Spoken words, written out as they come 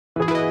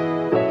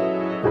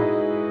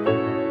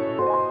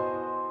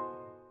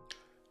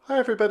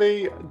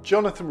everybody,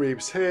 Jonathan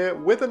Reeves here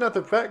with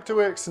another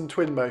Vectorworks and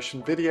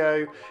Twinmotion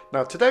video.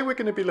 Now today we're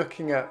going to be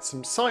looking at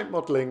some site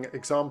modelling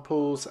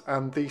examples,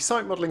 and the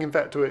site modelling in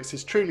Vectorworks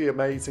is truly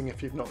amazing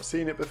if you've not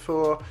seen it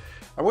before.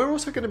 And we're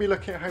also going to be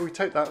looking at how we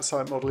take that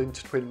site model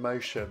into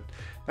Twinmotion.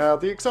 Now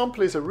the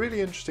example is a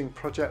really interesting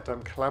project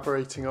I'm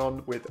collaborating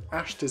on with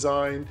Ash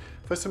Design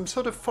for some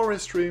sort of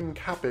forest room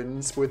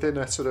cabins within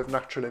a sort of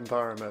natural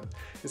environment.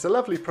 It's a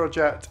lovely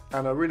project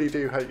and I really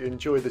do hope you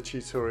enjoy the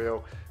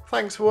tutorial.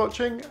 Thanks for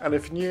watching, and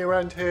if you're new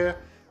around here,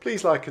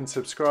 please like and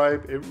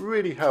subscribe. It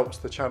really helps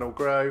the channel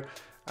grow,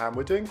 and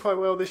we're doing quite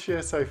well this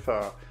year so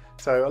far.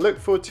 So I look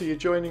forward to you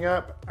joining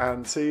up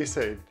and see you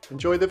soon.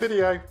 Enjoy the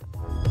video.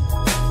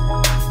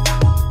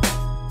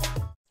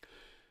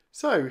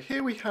 So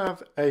here we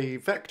have a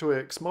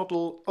Vectorworks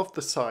model of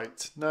the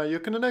site. Now you're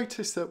going to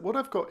notice that what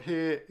I've got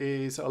here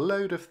is a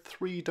load of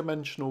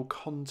three-dimensional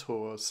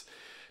contours.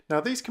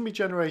 Now these can be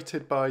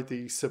generated by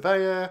the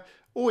surveyor,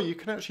 or you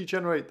can actually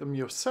generate them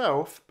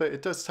yourself, but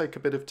it does take a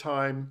bit of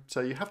time.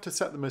 So you have to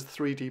set them as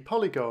 3D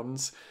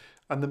polygons,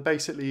 and then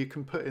basically you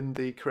can put in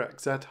the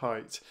correct Z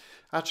height.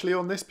 Actually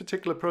on this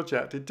particular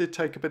project, it did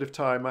take a bit of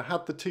time. I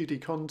had the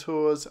 2D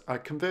contours, I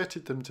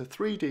converted them to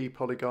 3D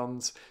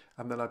polygons,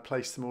 and then I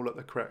placed them all at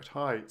the correct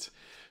height.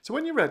 So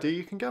when you're ready,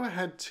 you can go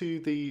ahead to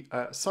the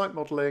site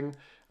modeling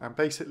and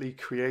basically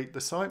create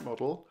the site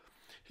model.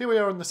 Here we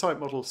are in the site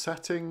model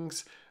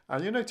settings,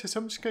 and you'll notice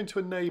I'm just going to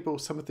enable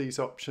some of these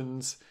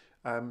options.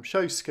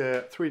 Show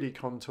skirt, 3D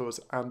contours,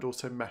 and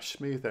also mesh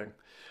smoothing.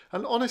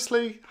 And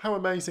honestly, how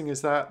amazing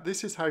is that?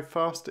 This is how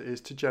fast it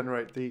is to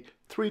generate the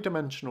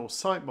three-dimensional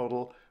site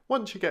model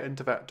once you get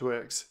into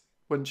Vectorworks,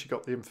 once you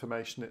got the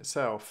information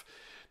itself.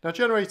 Now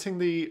generating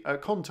the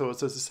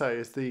contours, as I say,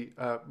 is the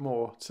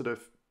more sort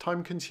of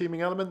time-consuming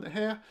element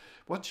here.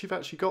 Once you've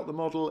actually got the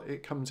model,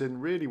 it comes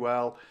in really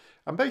well.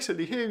 And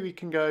basically here we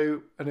can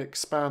go and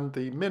expand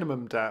the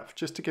minimum depth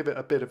just to give it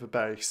a bit of a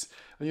base.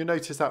 And you'll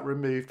notice that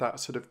removed that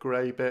sort of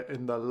grey bit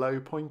in the low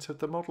point of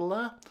the model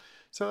there.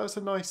 So that's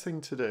a nice thing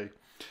to do.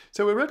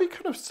 So we're ready to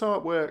kind of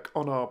start work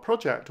on our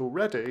project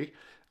already.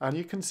 And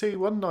you can see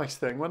one nice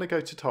thing, when I go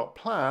to top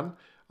plan,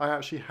 I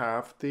actually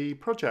have the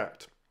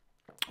project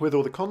with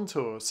all the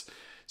contours.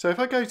 So if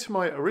I go to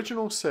my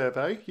original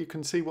survey, you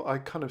can see what I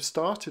kind of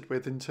started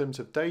with in terms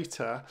of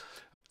data.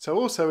 So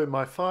also in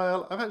my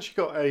file, I've actually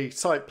got a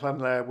site plan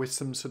layer with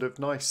some sort of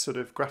nice sort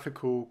of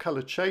graphical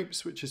coloured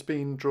shapes, which has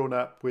been drawn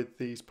up with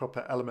these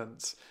proper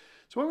elements.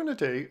 So what I'm going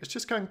to do is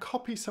just go and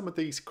copy some of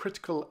these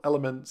critical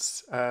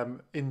elements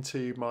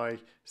into my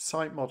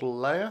site model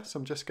layer. So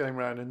I'm just going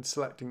around and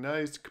selecting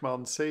those,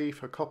 Command C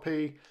for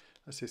copy.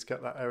 Let's just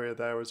get that area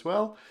there as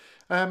well.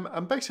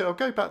 And basically I'll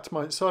go back to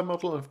my site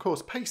model and of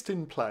course paste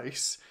in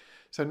place.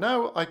 So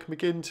now I can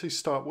begin to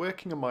start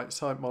working on my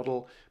site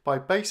model by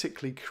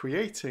basically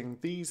creating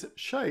these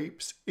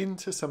shapes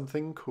into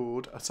something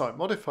called a site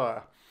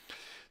modifier.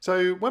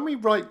 So when we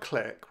right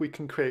click, we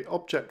can create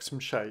objects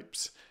from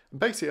shapes. And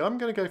basically I'm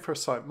going to go for a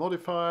site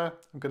modifier.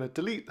 I'm going to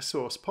delete the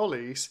source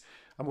polys.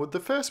 And the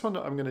first one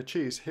that I'm going to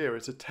choose here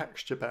is a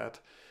texture bed.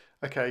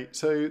 Okay,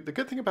 so the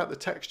good thing about the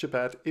texture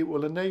bed, it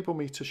will enable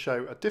me to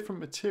show a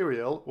different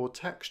material or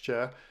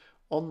texture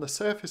on the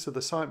surface of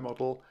the site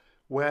model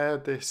where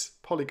this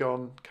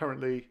polygon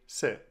currently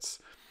sits.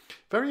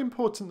 Very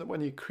important that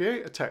when you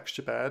create a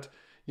texture bed,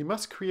 you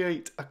must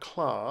create a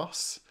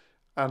class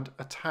and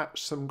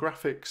attach some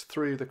graphics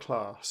through the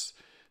class.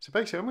 So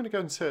basically I'm going to go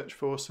and search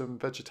for some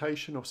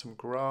vegetation or some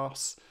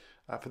grass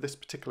for this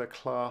particular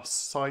class,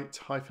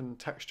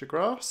 site-texture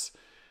grass.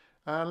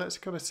 And let's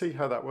kind of see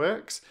how that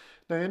works.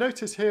 Now you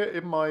notice here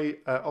in my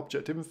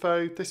object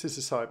info, this is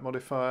a site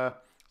modifier.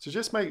 So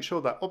just make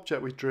sure that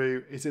object we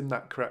drew is in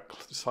that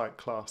correct site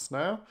class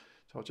now.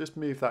 So I'll just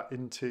move that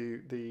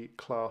into the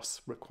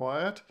class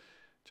required.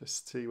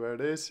 Just see where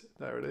it is.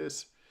 There it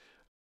is.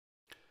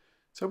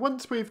 So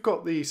once we've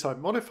got the site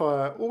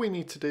modifier, all we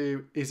need to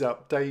do is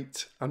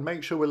update and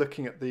make sure we're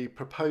looking at the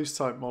proposed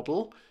site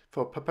model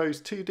for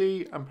proposed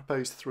 2D and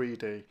proposed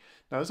 3D.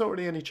 Now there's not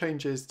really any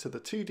changes to the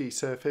 2D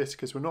surface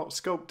because we're not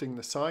sculpting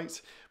the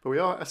site, but we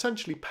are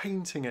essentially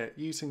painting it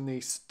using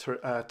these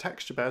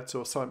texture beds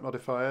or site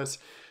modifiers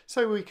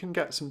so we can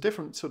get some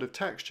different sort of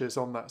textures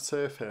on that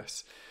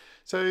surface.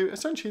 So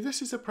essentially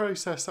this is a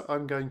process that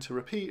I'm going to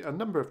repeat a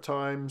number of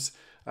times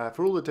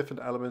for all the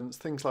different elements,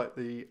 things like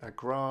the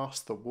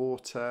grass, the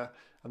water,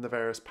 and the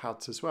various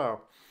pads as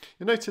well.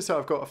 You'll notice that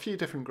I've got a few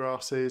different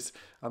grasses,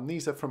 and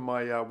these are from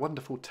my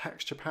wonderful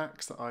texture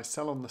packs that I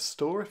sell on the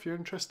store if you're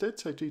interested,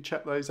 so do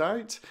check those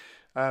out.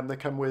 They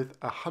come with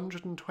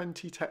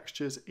 120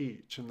 textures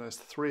each, and there's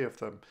 3 of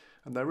them,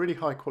 and they're really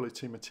high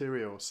quality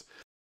materials.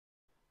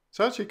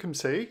 So as you can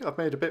see, I've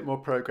made a bit more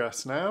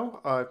progress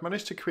now. I've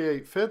managed to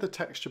create further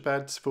texture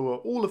beds for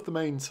all of the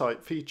main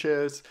site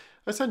features.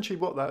 Essentially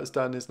what that has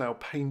done is now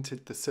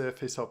painted the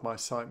surface of my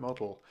site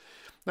model.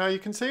 Now you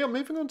can see I'm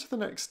moving on to the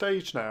next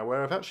stage now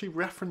where I've actually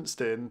referenced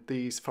in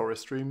these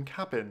forest room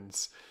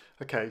cabins.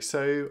 Okay,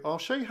 so I'll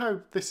show you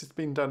how this has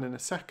been done in a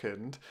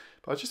second,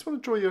 but I just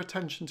want to draw your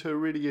attention to a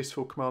really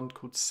useful command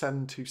called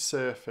send to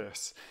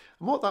surface.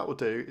 And what that will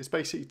do is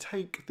basically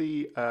take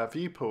the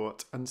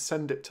viewport and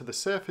send it to the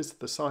surface of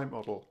the site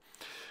model.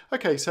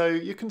 Okay, so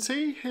you can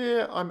see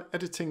here I'm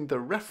editing the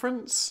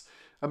reference,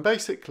 and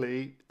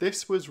basically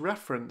this was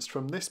referenced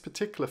from this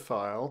particular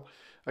file.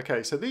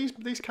 Okay, so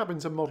these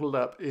cabins are modelled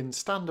up in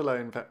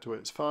standalone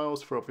Vectorworks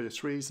files for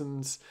obvious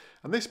reasons,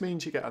 and this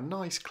means you get a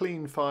nice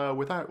clean file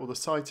without all the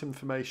site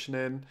information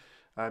in.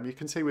 You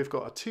can see we've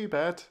got a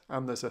 2-bed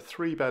and there's a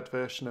 3-bed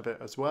version of it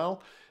as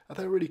well.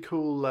 They're really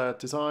cool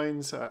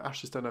designs.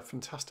 Ash has done a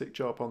fantastic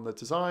job on the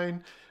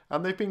design,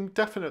 and they've been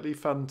definitely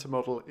fun to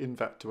model in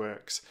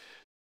Vectorworks.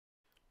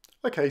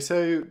 Okay,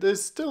 so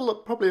there's still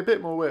probably a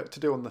bit more work to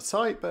do on the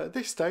site, but at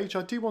this stage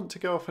I do want to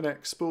go off and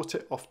export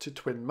it off to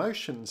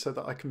Twinmotion so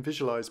that I can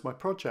visualise my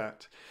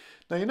project.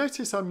 Now you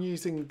notice I'm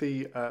using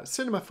the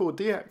Cinema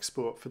 4D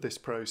export for this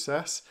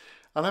process,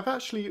 and I've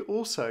actually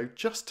also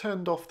just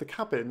turned off the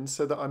cabins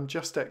so that I'm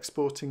just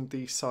exporting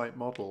the site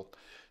model.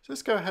 So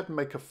let's go ahead and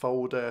make a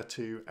folder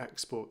to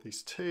export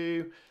these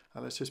to.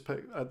 And let's just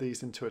put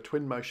these into a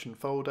Twinmotion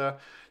folder.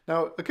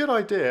 Now, a good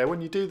idea when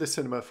you do the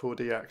Cinema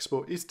 4D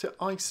export is to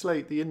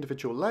isolate the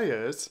individual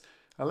layers.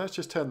 And let's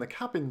just turn the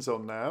cabins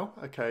on now,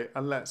 okay,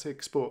 and let's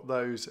export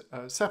those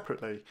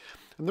separately.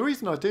 And the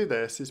reason I do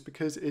this is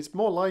because it's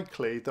more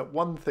likely that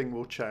one thing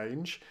will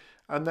change,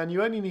 and then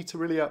you only need to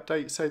really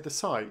update, say, the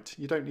site.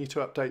 You don't need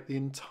to update the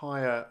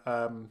entire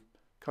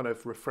kind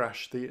of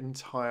refresh the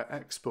entire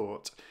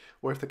export.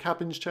 Or if the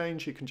cabins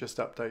change, you can just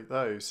update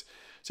those.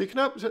 So you can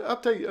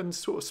update and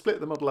sort of split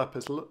the model up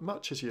as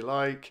much as you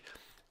like,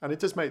 and it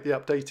does make the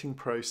updating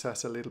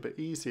process a little bit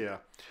easier.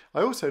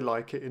 I also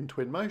like it in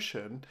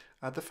Twinmotion,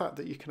 the fact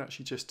that you can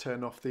actually just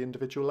turn off the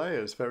individual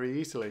layers very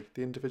easily,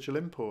 the individual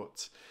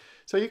imports.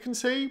 So you can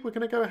see we're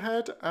going to go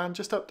ahead and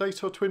just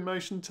update our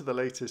Twinmotion to the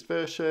latest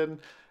version.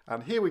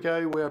 And here we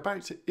go, we're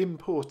about to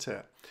import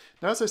it.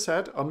 Now, as I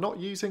said, I'm not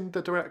using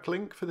the direct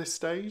link for this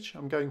stage.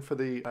 I'm going for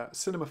the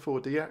Cinema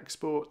 4D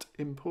export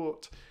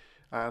import.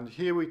 And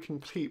here we can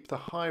keep the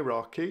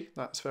hierarchy,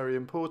 that's very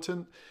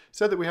important,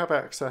 so that we have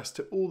access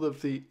to all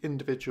of the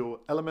individual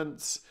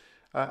elements.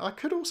 I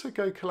could also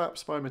go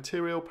collapse by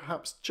material,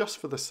 perhaps just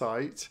for the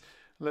site.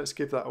 Let's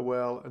give that a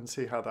whirl and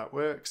see how that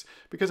works,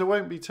 because I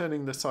won't be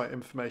turning the site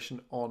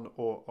information on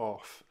or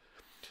off.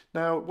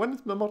 Now, when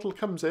the model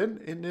comes in,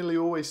 it nearly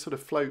always sort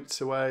of floats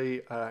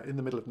away in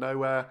the middle of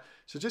nowhere.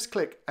 So just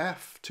click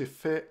F to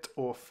fit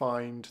or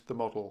find the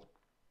model.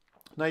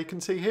 Now you can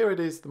see here it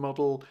is, the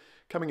model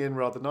coming in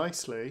rather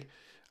nicely.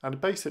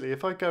 And basically,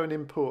 if I go and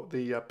import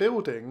the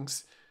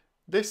buildings,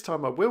 this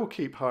time I will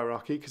keep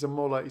hierarchy because I'm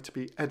more likely to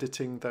be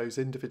editing those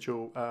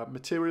individual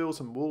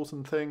materials and walls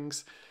and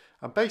things.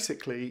 And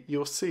basically,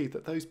 you'll see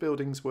that those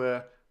buildings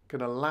were going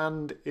to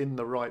land in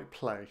the right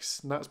place.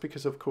 And that's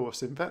because, of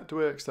course, in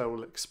Vectorworks, they're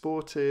all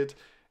exported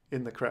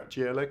in the correct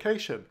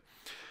geolocation.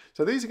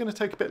 So these are going to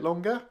take a bit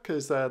longer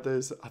because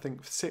there's, I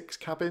think, 6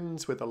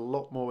 cabins with a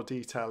lot more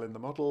detail in the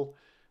model.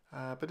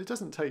 But it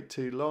doesn't take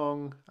too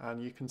long.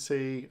 And you can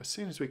see as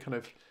soon as we kind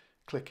of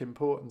click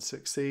import and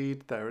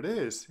succeed, there it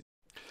is.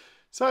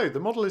 So the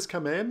model has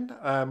come in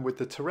with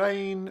the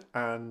terrain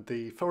and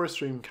the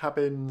forest room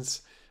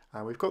cabins.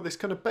 And we've got this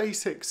kind of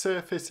basic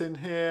surface in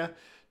here.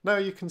 Now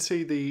you can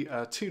see the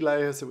 2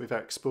 layers that we've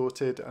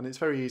exported, and it's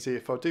very easy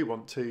if I do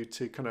want to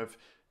kind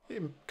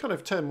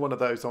of turn one of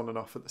those on and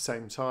off at the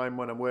same time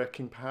when I'm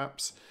working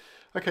perhaps.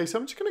 Okay, so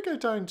I'm just going to go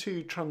down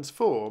to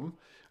transform.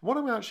 What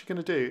I'm actually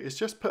going to do is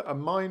just put a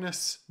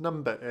minus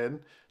number in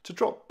to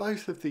drop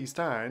both of these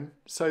down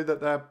so that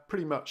they're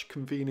pretty much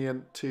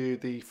convenient to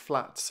the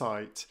flat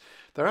site.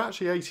 They're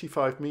actually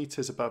 85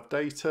 meters above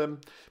datum,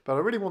 but I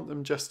really want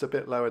them just a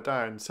bit lower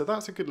down. So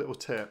that's a good little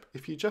tip.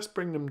 If you just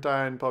bring them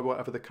down by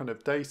whatever the kind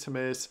of datum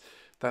is,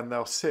 then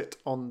they'll sit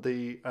on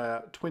the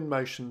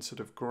Twinmotion sort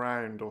of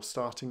ground or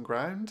starting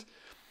ground.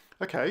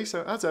 Okay,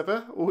 so as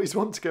ever, always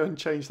want to go and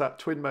change that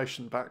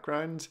Twinmotion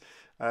background.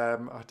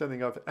 I don't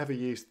think I've ever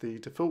used the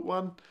default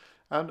one.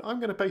 And I'm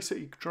going to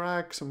basically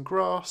drag some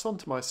grass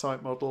onto my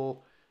site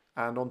model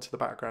and onto the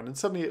background. And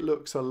suddenly it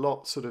looks a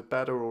lot sort of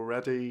better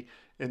already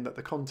in that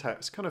the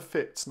context kind of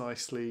fits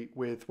nicely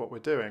with what we're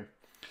doing.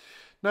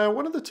 Now,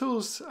 one of the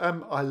tools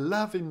I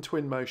love in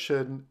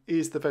Twinmotion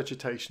is the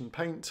vegetation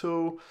paint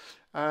tool.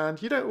 And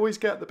you don't always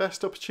get the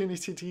best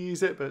opportunity to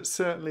use it, but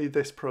certainly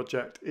this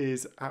project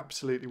is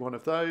absolutely one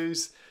of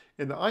those,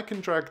 in that I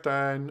can drag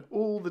down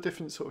all the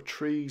different sort of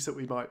trees that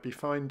we might be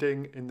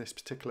finding in this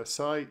particular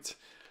site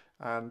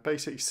and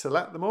basically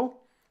select them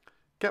all,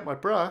 get my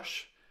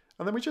brush,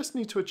 and then we just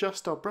need to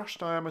adjust our brush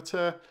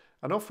diameter,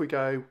 and off we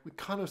go. We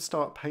kind of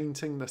start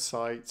painting the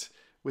site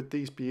with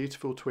these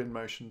beautiful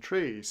Twinmotion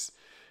trees.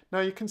 Now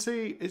you can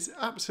see it's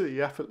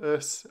absolutely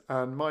effortless,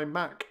 and my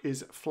Mac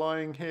is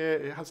flying here.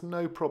 It has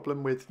no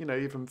problem with, you know,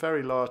 even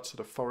very large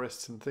sort of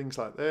forests and things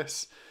like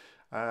this.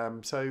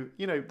 So,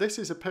 you know, this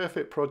is a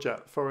perfect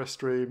project.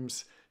 Forest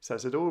Rooms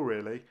says it all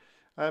really.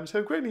 So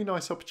a really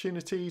nice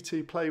opportunity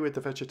to play with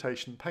the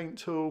vegetation paint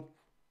tool.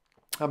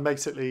 And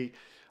basically,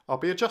 I'll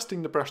be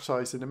adjusting the brush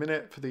size in a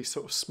minute for these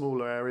sort of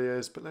smaller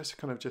areas, but let's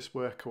kind of just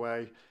work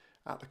away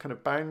at the kind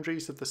of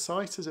boundaries of the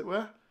site, as it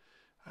were.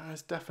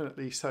 It's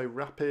definitely so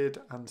rapid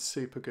and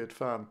super good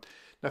fun.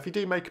 Now, if you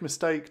do make a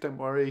mistake, don't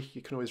worry,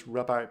 you can always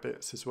rub out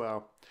bits as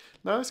well.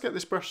 Now let's get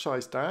this brush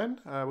size down.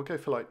 We'll go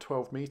for like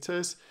 12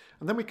 meters,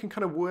 and then we can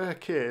kind of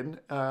work in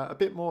a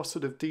bit more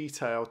sort of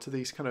detail to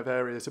these kind of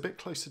areas, a bit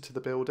closer to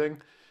the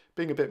building,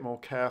 being a bit more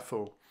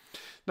careful.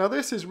 Now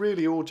this is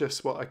really all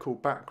just what I call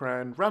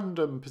background,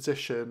 random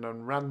position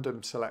and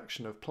random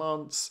selection of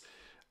plants.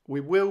 We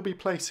will be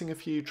placing a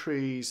few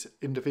trees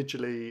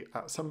individually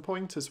at some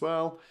point as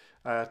well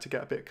to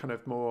get a bit kind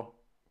of more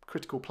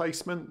critical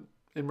placement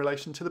in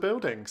relation to the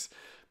buildings.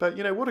 But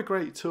you know, what a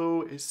great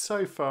tool. It's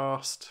so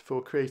fast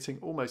for creating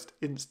almost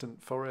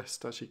instant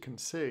forest, as you can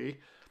see.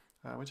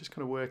 We're just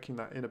kind of working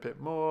that in a bit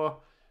more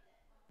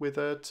with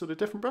a sort of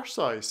different brush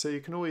size. So you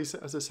can always,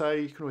 as I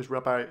say, you can always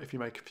rub out if you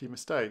make a few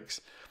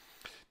mistakes.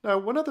 Now,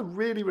 one of the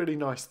really, really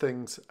nice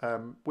things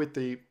with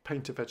the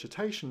Painted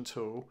Vegetation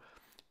tool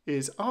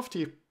is after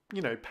you've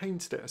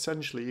painted it,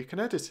 essentially, you can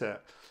edit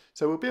it.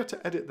 So we'll be able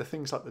to edit the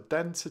things like the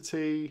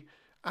density,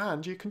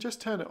 and you can just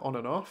turn it on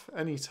and off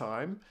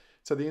anytime.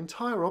 So the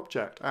entire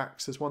object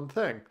acts as one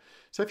thing.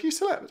 So if you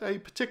select a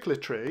particular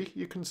tree,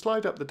 you can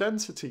slide up the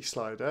density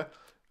slider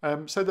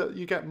so that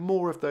you get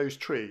more of those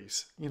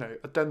trees,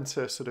 a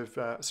denser sort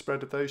of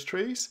spread of those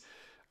trees.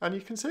 And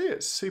you can see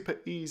it's super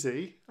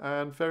easy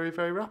and very,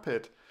 very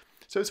rapid.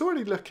 So it's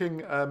already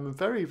looking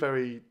very,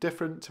 very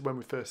different to when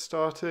we first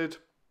started.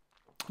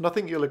 And I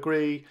think you'll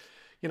agree,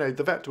 the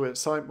Vectorworks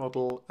site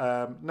model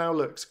now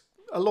looks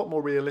a lot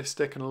more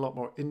realistic and a lot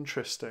more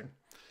interesting.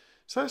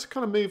 So let's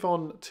kind of move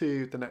on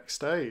to the next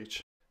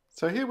stage.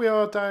 So here we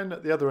are down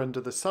at the other end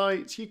of the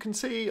site. You can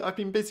see I've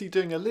been busy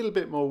doing a little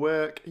bit more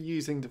work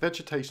using the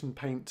vegetation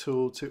paint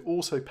tool to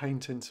also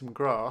paint in some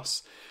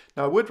grass.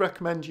 Now I would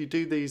recommend you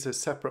do these as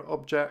separate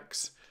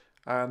objects,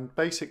 and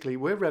basically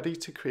we're ready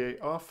to create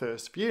our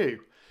first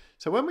view.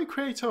 So when we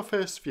create our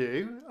first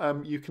view,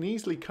 you can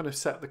easily kind of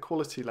set the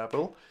quality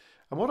level.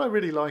 And what I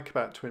really like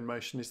about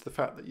Twinmotion is the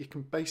fact that you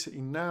can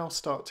basically now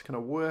start to kind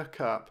of work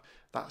up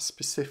that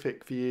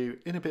specific view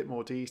in a bit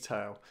more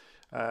detail.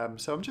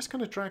 So I'm just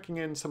kind of dragging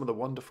in some of the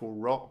wonderful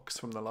rocks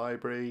from the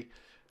library.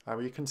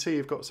 You can see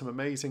you've got some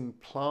amazing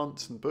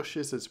plants and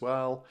bushes as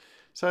well.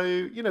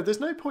 So, there's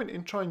no point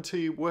in trying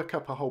to work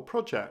up a whole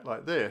project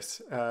like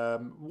this.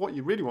 What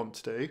you really want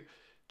to do,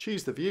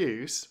 choose the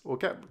views, or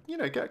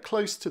get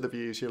close to the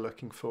views you're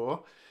looking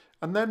for,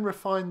 and then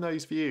refine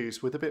those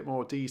views with a bit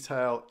more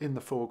detail in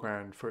the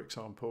foreground, for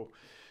example.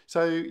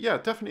 So yeah,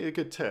 definitely a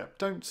good tip.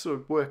 Don't sort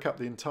of work up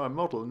the entire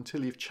model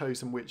until you've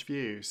chosen which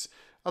views.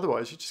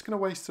 Otherwise, you're just going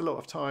to waste a lot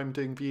of time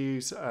doing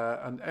views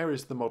and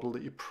areas of the model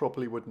that you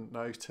probably wouldn't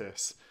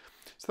notice.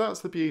 So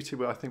that's the beauty,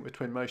 I think, with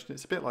Twinmotion.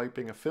 It's a bit like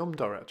being a film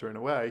director in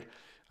a way.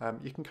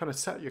 You can kind of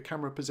set your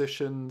camera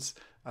positions,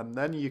 and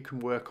then you can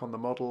work on the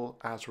model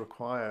as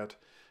required.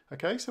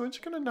 Okay, so we're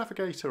just going to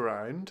navigate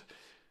around.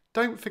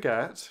 Don't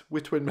forget,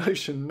 with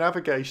Twinmotion,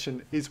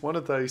 navigation is one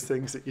of those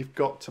things that you've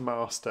got to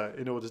master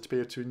in order to be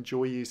able to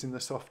enjoy using the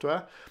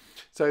software.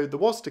 So the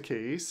WASD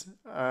keys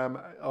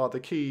are the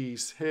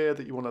keys here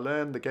that you want to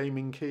learn, the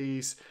gaming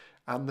keys,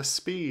 and the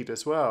speed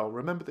as well.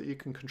 Remember that you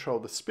can control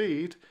the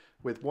speed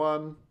with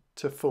 1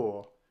 to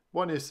 4.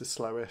 1 is the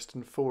slowest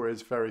and 4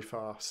 is very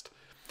fast.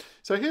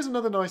 So here's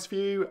another nice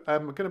view. We're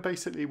going to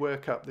basically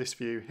work up this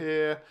view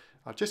here.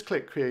 I'll just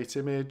click Create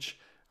Image.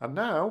 And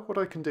now what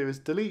I can do is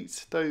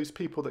delete those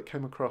people that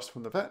came across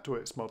from the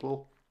Vectorworks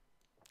model,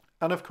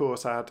 and of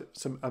course add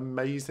some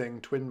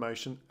amazing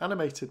Twinmotion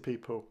animated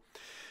people.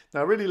 Now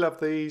I really love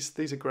these.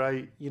 These are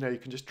great. You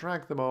can just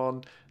drag them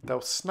on.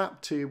 They'll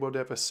snap to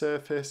whatever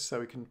surface, so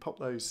we can pop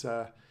those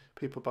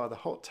people by the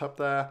hot tub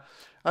there.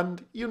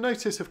 And you'll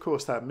notice, of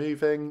course, they're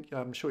moving.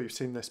 I'm sure you've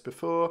seen this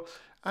before.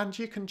 And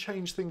you can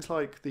change things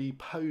like the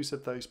pose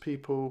of those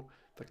people,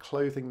 the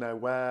clothing they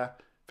wear,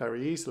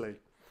 very easily.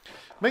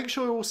 Make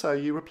sure also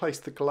you replace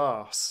the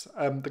glass.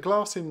 The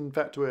glass in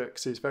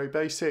Vectorworks is very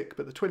basic,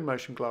 but the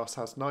Twinmotion glass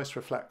has nice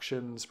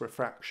reflections,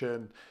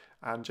 refraction,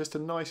 and just a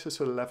nicer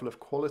sort of level of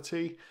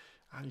quality.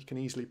 And you can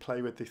easily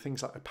play with the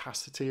things like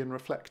opacity and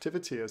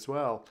reflectivity as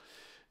well.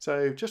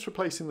 So just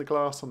replacing the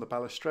glass on the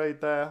balustrade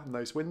there and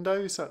those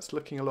windows, that's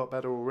looking a lot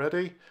better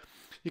already.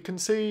 You can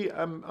see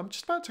I'm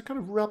just about to kind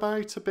of rub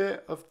out a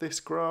bit of this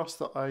grass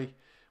that I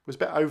was a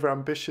bit over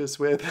ambitious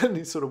with, and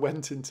it sort of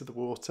went into the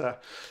water.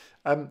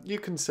 You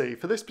can see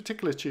for this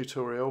particular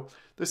tutorial,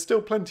 there's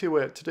still plenty of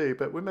work to do,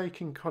 but we're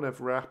making kind of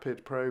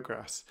rapid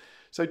progress.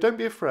 So don't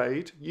be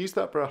afraid, use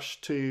that brush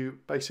to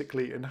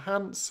basically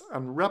enhance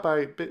and rub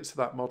out bits of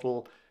that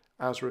model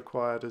as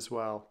required as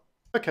well.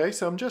 Okay,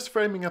 so I'm just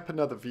framing up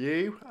another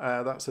view.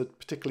 That's a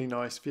particularly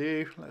nice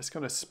view. Let's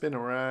kind of spin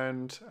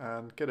around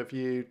and get a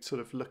view sort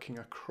of looking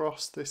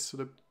across this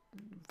sort of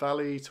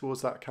valley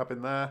towards that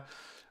cabin there.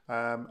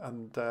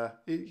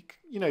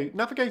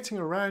 Navigating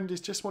around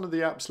is just one of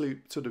the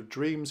absolute sort of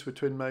dreams with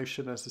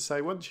Twinmotion, as I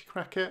say, once you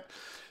crack it.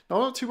 Now,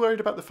 I'm not too worried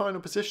about the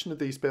final position of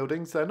these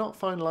buildings. They're not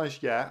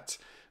finalised yet,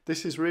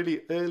 This is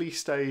really early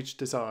stage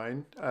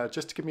design,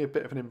 just to give me a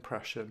bit of an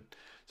impression.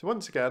 So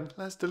once again,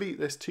 let's delete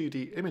this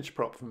 2D image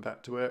prop from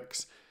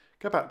Vectorworks,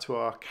 go back to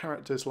our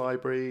characters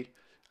library,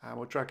 and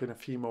we'll drag in a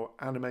few more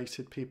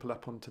animated people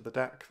up onto the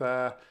deck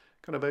there,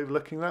 kind of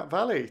overlooking that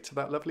valley to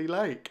that lovely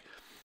lake.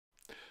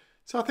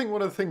 So I think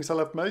one of the things I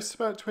love most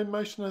about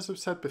Twinmotion, as I've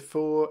said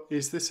before,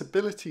 is this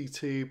ability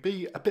to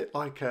be a bit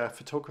like a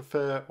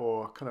photographer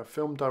or kind of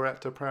film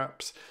director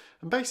perhaps,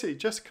 and basically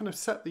just kind of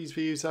set these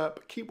views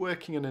up, keep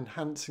working and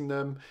enhancing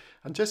them,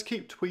 and just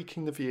keep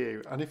tweaking the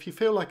view. And if you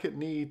feel like it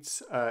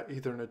needs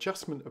either an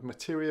adjustment of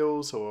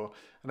materials or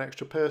an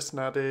extra person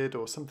added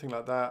or something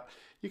like that,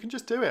 you can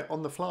just do it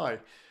on the fly.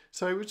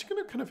 So we're just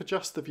going to kind of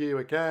adjust the view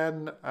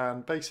again,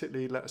 and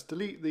basically let's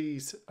delete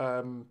these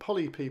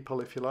poly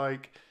people, if you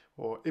like,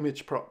 or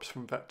image props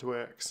from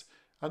Vectorworks,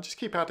 and just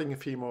keep adding a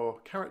few more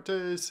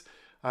characters.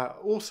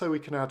 Also we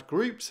can add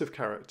groups of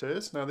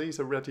characters. Now these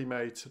are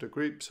ready-made sort of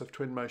groups of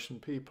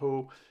Twinmotion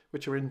people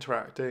which are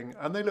interacting,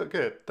 and they look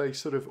good. They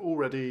sort of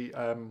already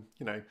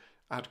you know,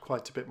 add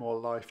quite a bit more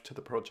life to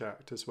the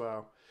project as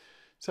well.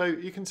 So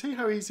you can see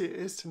how easy it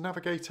is to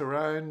navigate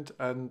around,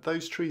 and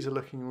those trees are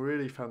looking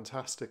really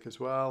fantastic as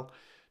well.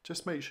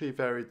 Just make sure you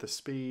vary the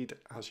speed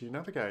as you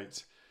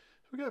navigate.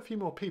 We get a few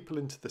more people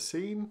into the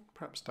scene,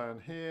 perhaps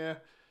down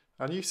here,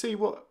 and you see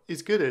what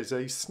is good is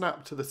a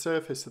snap to the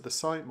surface of the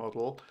site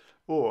model,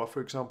 or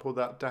for example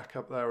that deck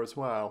up there as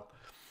well.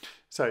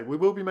 So we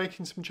will be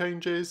making some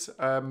changes,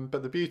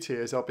 but the beauty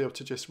is I'll be able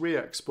to just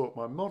re-export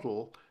my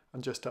model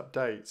and just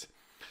update.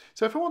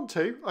 So if I want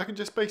to, I can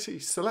just basically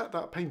select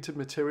that painted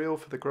material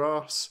for the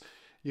grass.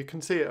 You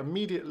can see it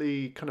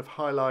immediately kind of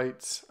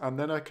highlights, and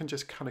then I can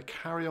just kind of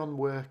carry on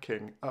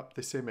working up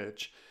this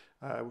image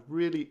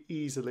really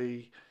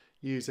easily,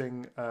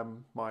 using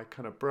my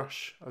kind of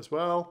brush as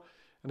well.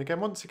 And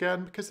again, once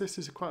again, because this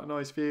is quite a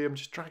nice view, I'm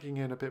just dragging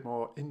in a bit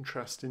more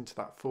interest into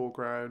that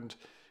foreground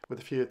with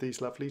a few of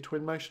these lovely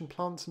Twinmotion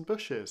plants and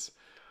bushes.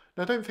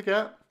 Now don't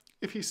forget,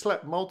 if you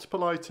select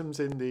multiple items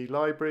in the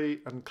library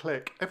and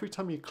click, every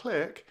time you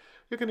click,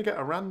 you're going to get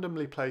a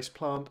randomly placed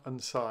plant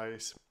and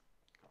size.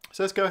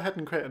 So let's go ahead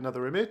and create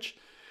another image.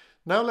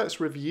 Now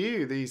let's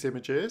review these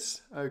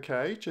images.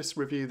 Okay, just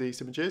review these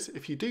images.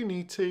 If you do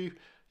need to,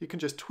 you can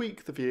just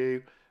tweak the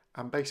view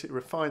and basically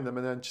refine them,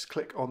 and then just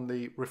click on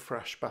the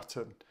refresh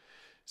button.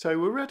 So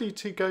we're ready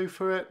to go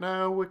for it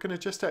now. We're going to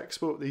just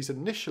export these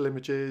initial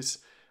images.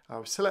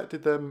 I've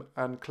selected them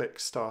and click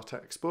Start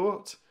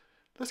Export.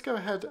 Let's go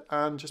ahead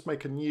and just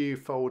make a new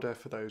folder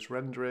for those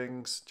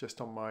renderings,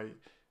 just on my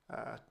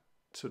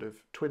sort of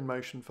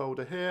Twinmotion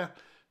folder here.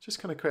 Just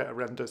kind of create a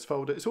renders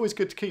folder. It's always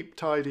good to keep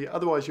tidy,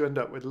 otherwise you end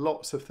up with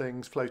lots of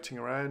things floating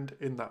around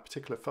in that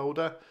particular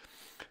folder.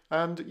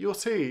 And you'll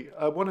see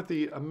one of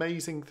the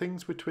amazing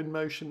things with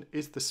Twinmotion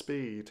is the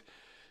speed.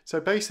 So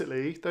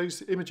basically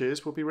those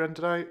images will be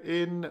rendered out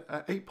in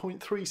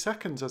 8.3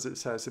 seconds, as it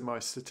says in my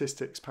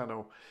statistics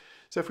panel.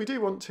 So if we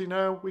do want to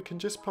now, we can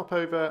just pop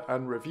over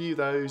and review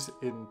those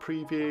in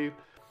preview.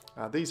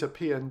 These are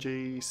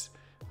PNGs.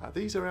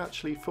 These are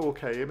actually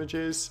 4K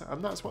images,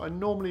 and that's what I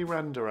normally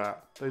render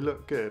at. They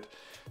look good.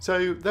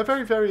 So they're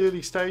very, very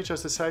early stage.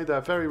 As I say,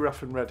 they're very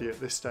rough and ready at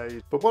this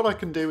stage. But what I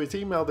can do is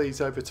email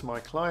these over to my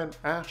client,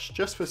 Ash,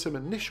 just for some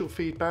initial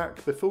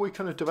feedback before we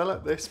kind of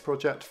develop this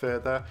project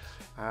further.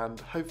 And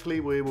hopefully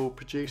we will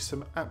produce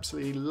some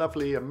absolutely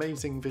lovely,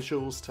 amazing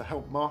visuals to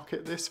help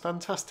market this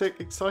fantastic,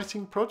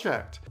 exciting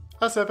project.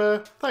 As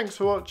ever, thanks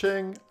for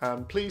watching,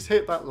 and please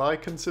hit that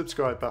like and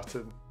subscribe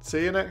button.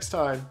 See you next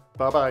time.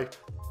 Bye bye.